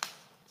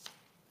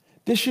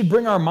 This should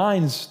bring our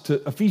minds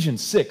to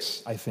Ephesians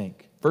 6, I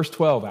think. Verse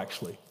 12,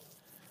 actually.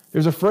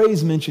 There's a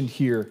phrase mentioned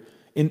here,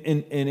 and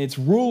it's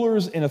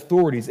rulers and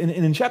authorities. And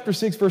in chapter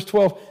 6, verse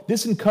 12,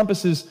 this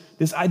encompasses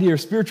this idea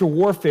of spiritual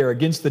warfare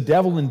against the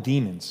devil and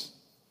demons.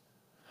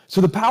 So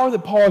the power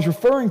that Paul is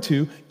referring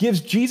to gives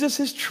Jesus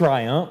his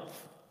triumph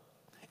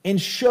and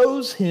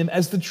shows him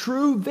as the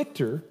true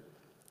victor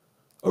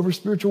over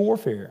spiritual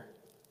warfare.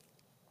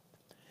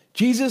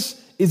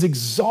 Jesus is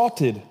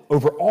exalted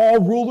over all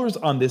rulers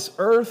on this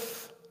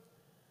earth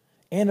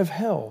and of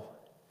hell.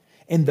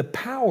 And the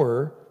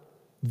power,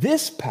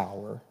 this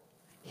power,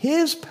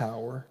 his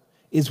power,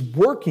 is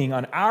working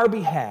on our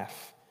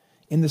behalf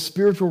in the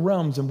spiritual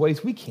realms in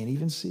ways we can't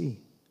even see.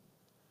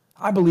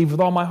 I believe with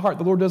all my heart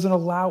the Lord doesn't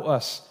allow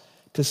us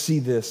to see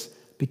this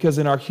because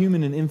in our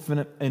human and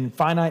infinite and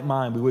finite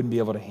mind we wouldn't be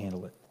able to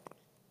handle it.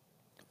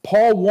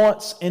 Paul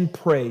wants and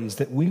prays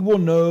that we will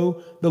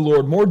know the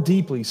Lord more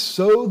deeply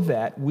so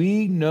that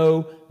we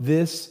know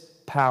this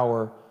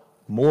power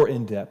more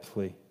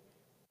in-depthly.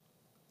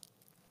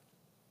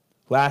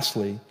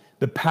 Lastly,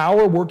 the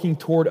power working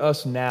toward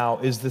us now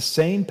is the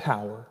same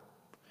power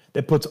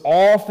that puts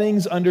all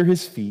things under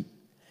his feet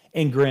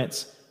and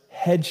grants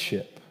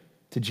headship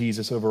to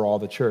Jesus over all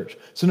the church.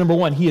 So number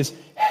one, he is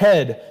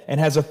head and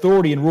has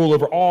authority and rule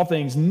over all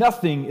things.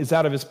 Nothing is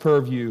out of his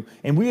purview.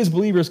 And we as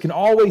believers can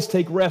always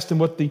take rest in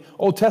what the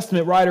Old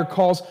Testament writer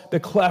calls the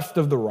cleft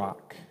of the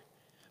rock.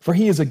 For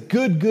he is a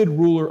good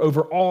ruler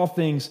over all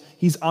things.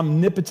 He's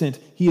omnipotent.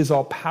 He is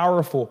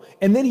all-powerful.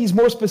 And then he's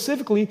more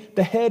specifically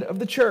the head of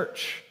the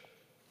church.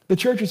 The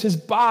church is his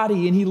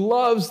body, and he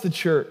loves the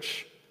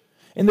church.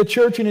 And the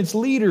church and its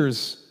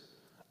leaders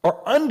are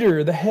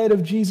under the head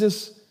of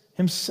Jesus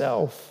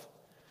himself.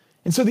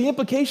 And so the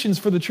implications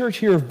for the church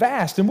here are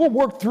vast, and we'll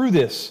work through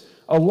this,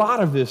 a lot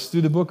of this,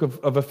 through the book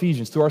of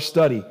Ephesians, through our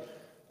study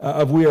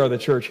of We Are the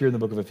Church here in the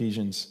book of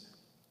Ephesians.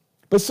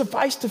 But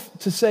suffice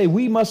to say,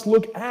 we must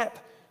look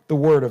at the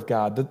Word of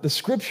God, the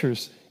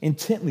Scriptures,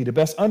 intently to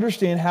best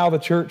understand how the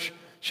church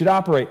should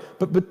operate.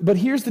 But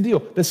here's the deal.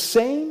 The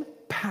same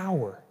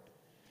power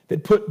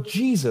that put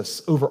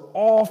Jesus over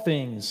all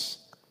things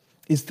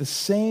is the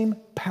same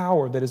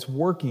power that is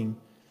working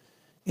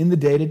in the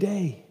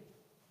day-to-day,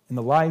 in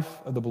the life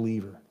of the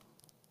believer.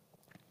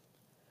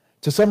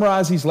 To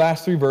summarize these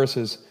last three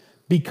verses,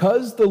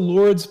 because the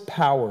Lord's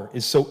power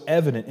is so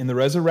evident in the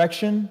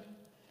resurrection,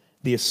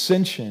 the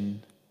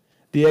ascension,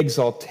 the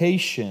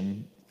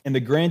exaltation, and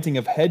the granting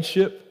of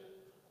headship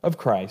of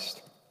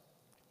Christ,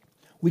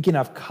 we can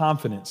have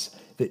confidence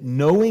that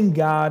knowing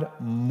God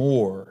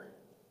more,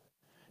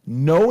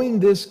 knowing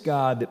this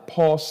God that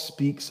Paul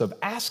speaks of,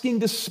 asking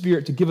the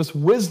Spirit to give us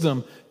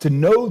wisdom to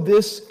know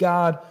this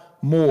God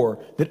more,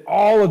 that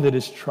all of it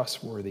is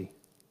trustworthy.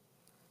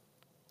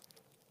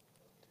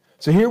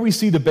 So here we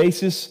see the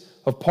basis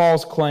of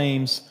Paul's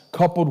claims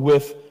coupled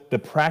with the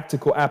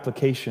practical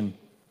application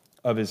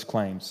of his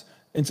claims.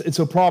 And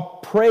so Paul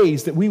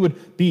prays that we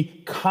would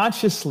be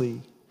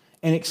consciously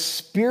and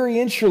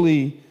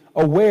experientially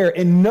aware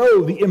and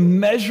know the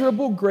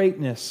immeasurable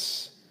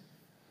greatness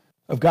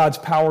of God's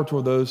power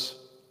toward those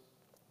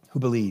who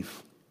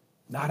believe.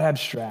 Not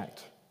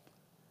abstract,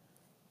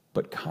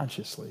 but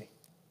consciously.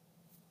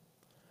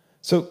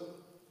 So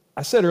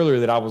I said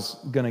earlier that I was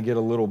going to get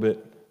a little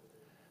bit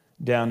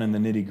down in the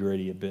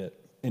nitty-gritty a bit.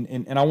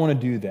 And I want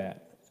to do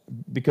that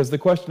because the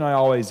question I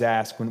always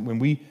ask when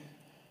we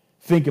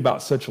think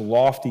about such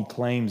lofty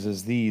claims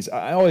as these,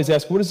 I always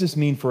ask, what does this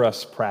mean for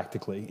us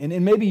practically?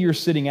 And maybe you're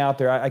sitting out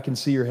there, I can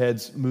see your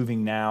heads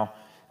moving now.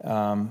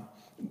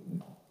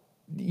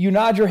 You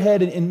nod your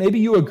head and maybe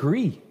you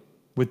agree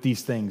with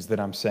these things that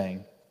I'm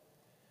saying.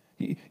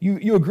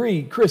 You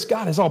agree, Chris,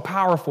 God is all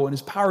powerful and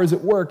his power is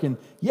at work, and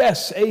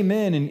yes,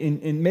 amen,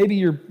 and maybe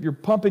you're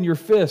pumping your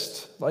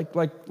fist like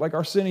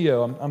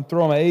Arsenio. I'm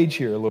throwing my age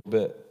here a little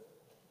bit.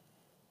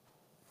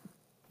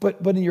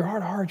 But in your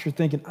heart of hearts, you're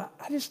thinking,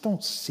 I just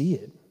don't see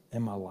it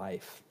in my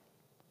life.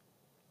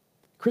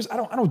 Chris, I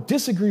don't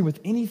disagree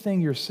with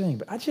anything you're saying,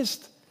 but I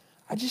just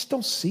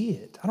don't see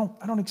it. I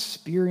don't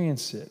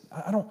experience it.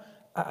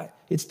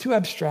 It's too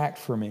abstract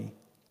for me.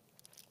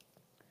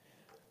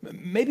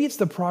 Maybe it's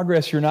the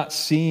progress you're not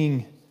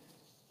seeing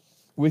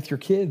with your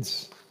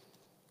kids.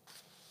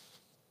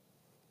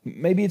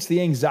 Maybe it's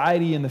the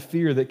anxiety and the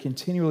fear that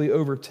continually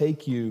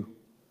overtake you.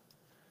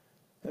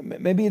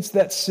 Maybe it's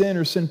that sin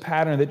or sin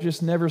pattern that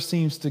just never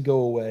seems to go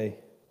away.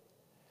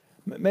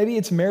 Maybe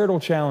it's marital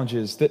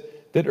challenges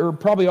that are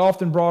probably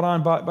often brought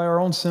on by our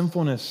own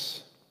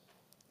sinfulness.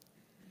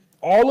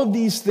 All of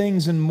these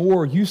things and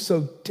more you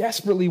so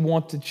desperately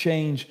want to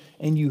change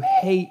and you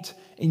hate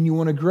and you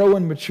want to grow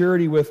in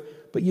maturity with,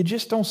 but you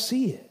just don't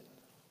see it.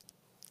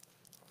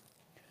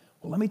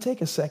 Well, let me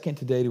take a second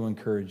today to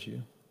encourage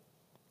you.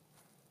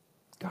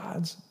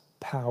 God's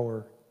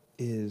power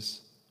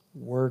is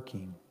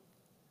working.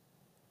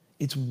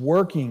 It's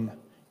working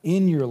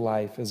in your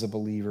life as a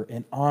believer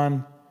and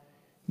on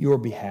your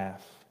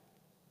behalf.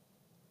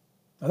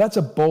 Now, that's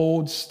a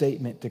bold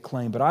statement to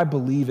claim, but I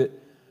believe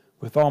it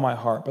with all my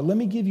heart. But let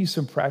me give you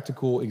some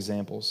practical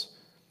examples.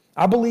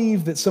 I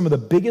believe that some of the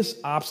biggest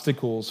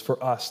obstacles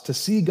for us to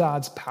see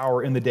God's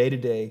power in the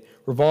day-to-day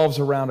revolves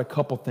around a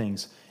couple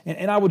things.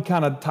 And I would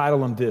kind of title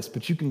them this,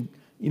 but you can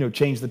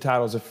change the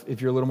titles if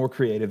you're a little more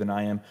creative than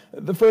I am.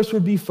 The first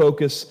would be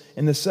focus,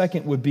 and the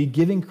second would be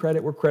giving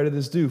credit where credit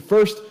is due.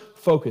 First,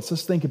 focus.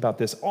 Let's think about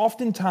this.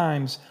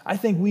 Oftentimes, I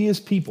think we as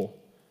people,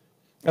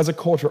 as a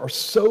culture, are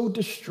so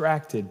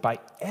distracted by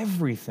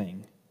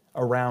everything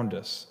around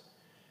us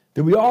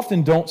that we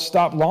often don't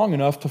stop long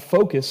enough to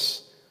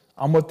focus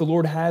on what the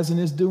Lord has and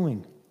is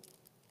doing.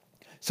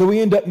 So we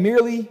end up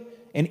merely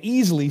and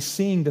easily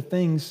seeing the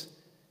things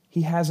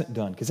He hasn't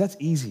done, because that's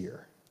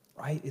easier,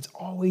 right? It's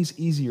always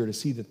easier to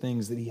see the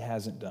things that He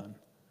hasn't done.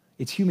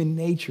 It's human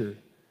nature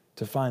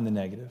to find the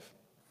negative.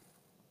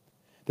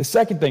 The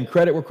second thing,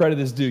 credit where credit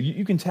is due.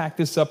 You can tack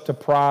this up to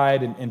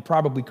pride and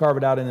probably carve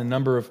it out in a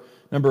number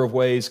of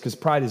ways, because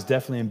pride is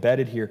definitely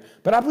embedded here.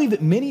 But I believe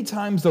that many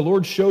times the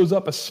Lord shows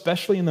up,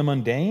 especially in the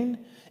mundane,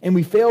 and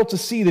we fail to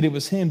see that it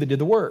was Him that did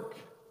the work.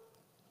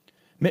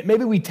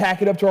 Maybe we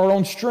tack it up to our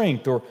own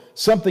strength or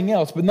something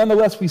else, but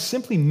nonetheless, we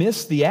simply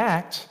miss the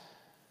act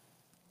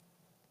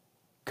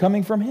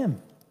coming from Him.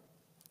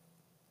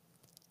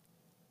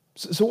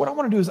 So what I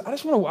want to do is I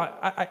want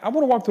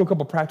to walk through a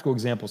couple practical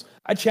examples.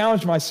 I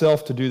challenged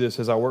myself to do this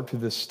as I work through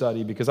this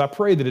study, because I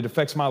pray that it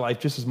affects my life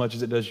just as much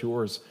as it does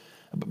yours.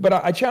 But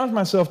I challenged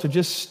myself to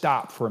just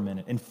stop for a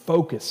minute and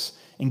focus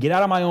and get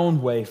out of my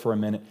own way for a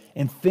minute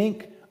and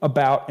think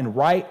about and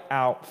write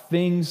out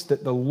things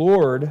that the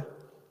Lord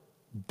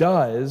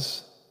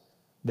does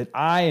that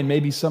I and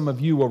maybe some of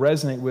you will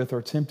resonate with or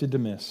are tempted to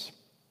miss.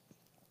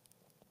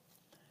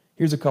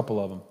 Here's a couple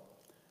of them.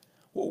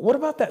 What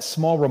about that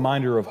small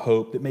reminder of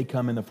hope that may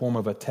come in the form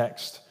of a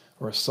text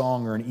or a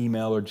song or an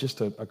email or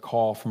just a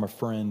call from a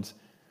friend,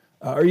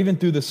 or even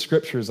through the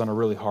scriptures on a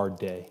really hard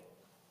day?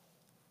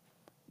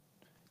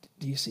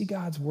 Do you see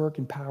God's work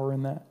and power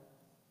in that?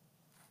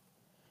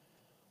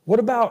 What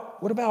about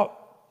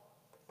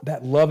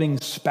that loving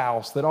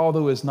spouse that,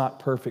 although is not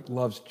perfect,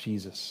 loves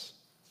Jesus?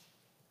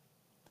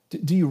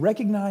 Do you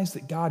recognize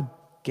that God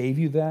gave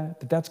you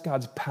that that's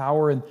God's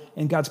power,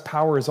 and God's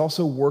power is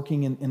also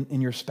working in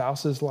your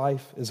spouse's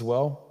life as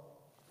well?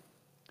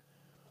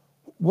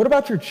 What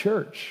about your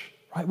church?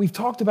 Right? We've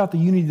talked about the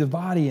unity of the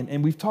body,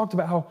 and we've talked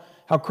about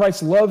how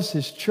Christ loves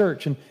His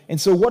church. And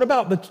so what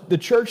about the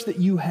church that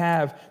you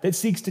have that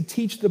seeks to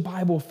teach the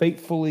Bible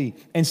faithfully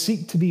and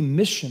seek to be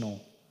missional?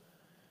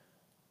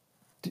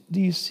 Do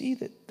you see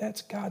that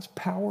that's God's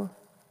power?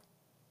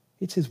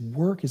 It's His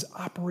work, His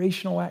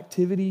operational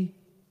activity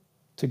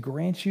to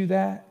grant you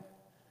that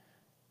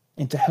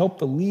and to help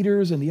the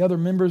leaders and the other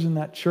members in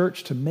that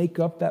church to make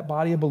up that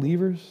body of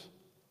believers?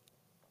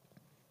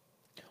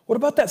 What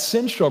about that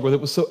sin struggle that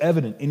was so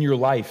evident in your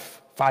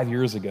life 5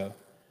 years ago,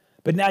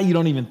 but now you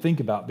don't even think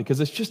about because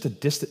it's just a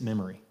distant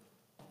memory?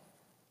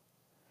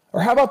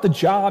 Or how about the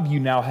job you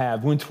now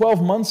have when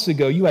 12 months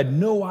ago you had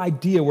no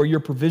idea where your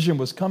provision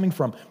was coming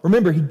from?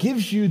 Remember, He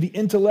gives you the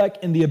intellect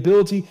and the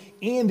ability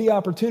and the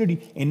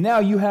opportunity, and now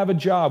you have a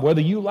job.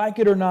 Whether you like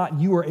it or not,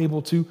 you are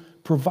able to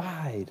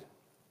provide.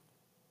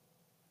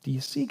 Do you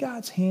see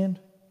God's hand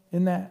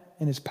in that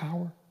and His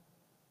power?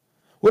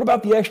 What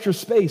about the extra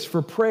space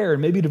for prayer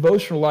and maybe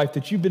devotional life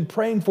that you've been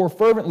praying for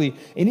fervently?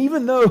 And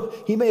even though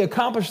He may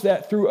accomplish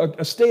that through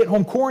a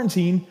stay-at-home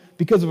quarantine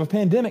because of a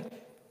pandemic,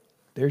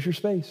 there's your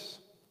space.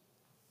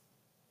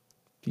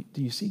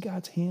 Do you see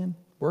God's hand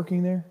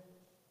working there?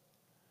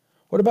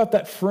 What about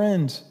that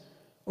friend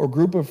or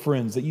group of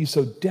friends that you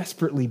so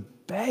desperately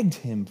begged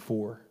Him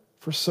for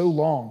so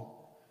long?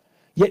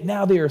 Yet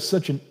now they are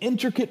such an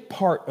intricate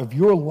part of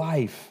your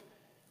life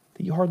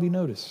that you hardly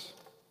notice.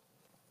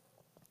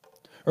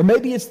 Or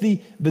maybe it's the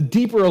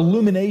deeper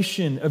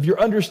illumination of your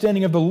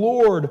understanding of the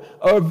Lord,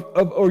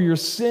 or your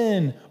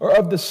sin, or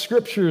of the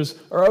Scriptures,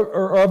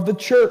 or of the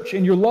church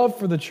and your love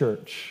for the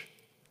church.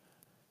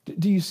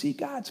 Do you see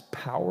God's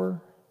power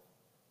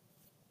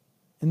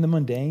in the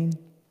mundane?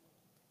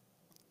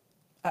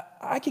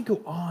 I could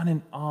go on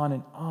and on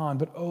and on,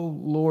 but oh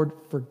Lord,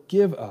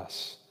 forgive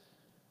us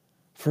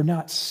for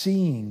not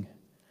seeing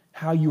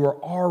how you are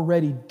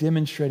already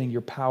demonstrating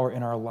your power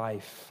in our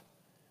life.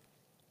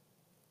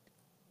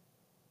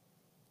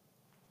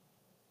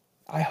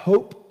 I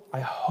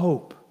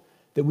hope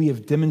that we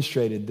have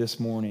demonstrated this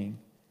morning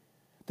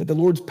that the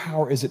Lord's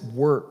power is at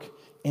work,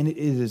 and it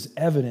is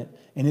evident,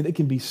 and it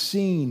can be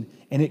seen,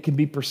 and it can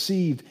be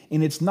perceived,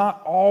 and it's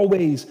not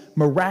always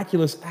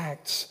miraculous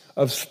acts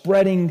of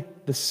spreading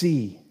the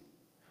sea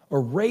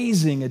or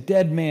raising a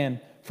dead man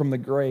from the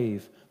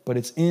grave, but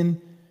it's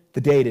in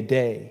the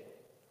day-to-day.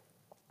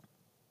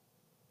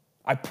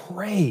 I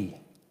pray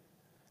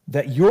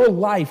that your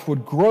life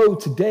would grow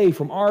today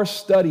from our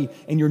study,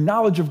 and your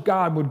knowledge of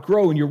God would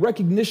grow, and your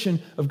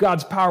recognition of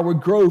God's power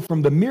would grow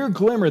from the mere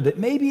glimmer that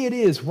maybe it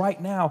is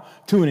right now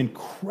to an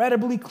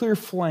incredibly clear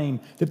flame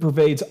that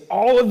pervades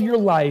all of your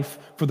life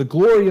for the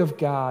glory of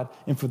God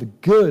and for the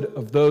good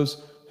of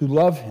those who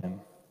love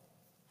Him.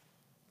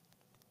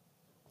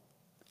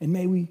 And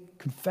may we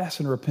confess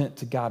and repent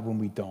to God when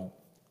we don't.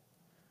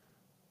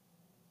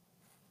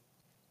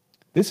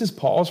 This is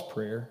Paul's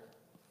prayer.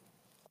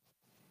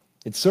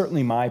 It's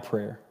certainly my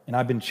prayer, and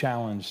I've been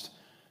challenged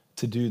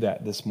to do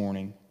that this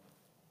morning.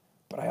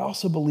 But I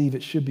also believe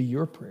it should be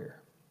your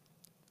prayer.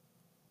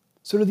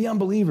 So to the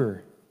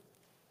unbeliever,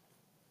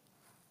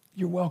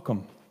 you're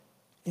welcome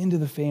into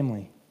the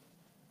family.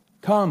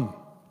 Come,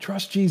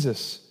 trust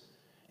Jesus,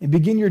 and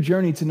begin your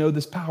journey to know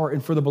this power.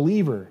 And for the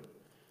believer,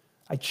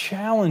 I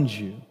challenge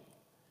you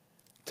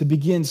to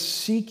begin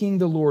seeking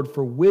the Lord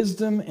for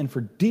wisdom and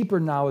for deeper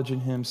knowledge in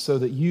him so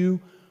that you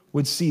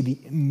would see the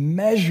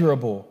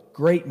immeasurable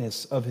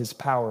greatness of his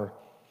power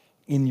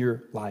in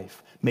your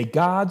life. May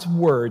God's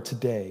word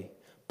today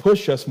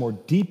push us more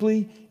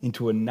deeply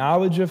into a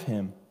knowledge of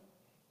him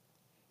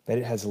that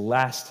it has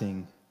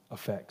lasting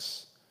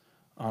effects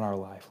on our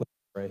life. Let's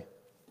pray.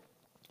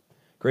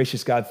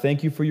 Gracious God,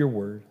 thank you for your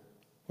word.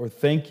 Lord,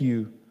 thank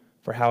you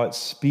for how it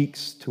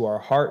speaks to our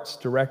hearts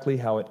directly,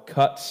 how it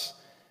cuts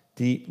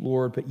deep,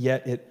 Lord, but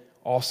yet it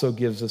also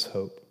gives us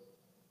hope.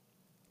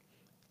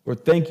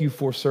 Lord, thank you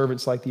for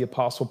servants like the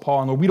Apostle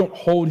Paul. And Lord, we don't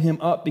hold him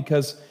up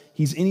because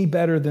he's any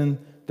better than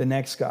the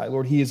next guy.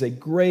 Lord, he is a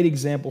great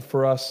example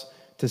for us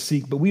to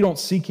seek, but we don't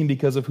seek him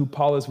because of who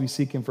Paul is. We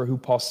seek him for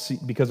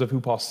because of who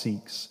Paul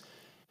seeks.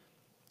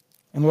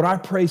 And Lord, I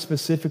pray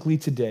specifically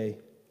today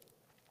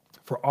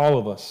for all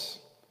of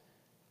us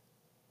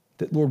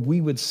that, Lord, we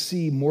would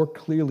see more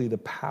clearly the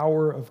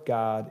power of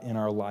God in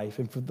our life.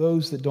 And for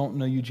those that don't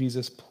know you,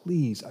 Jesus,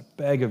 please, I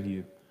beg of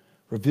you,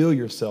 reveal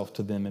yourself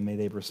to them and may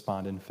they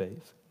respond in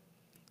faith.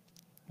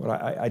 Lord,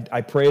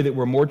 I pray that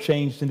we're more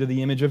changed into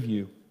the image of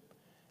you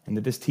and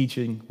that this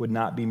teaching would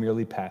not be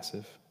merely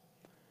passive.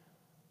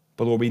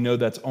 But Lord, we know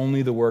that's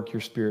only the work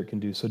your Spirit can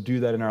do. So do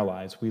that in our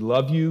lives. We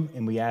love you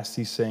and we ask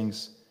these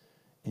things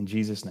in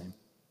Jesus' name.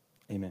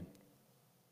 Amen.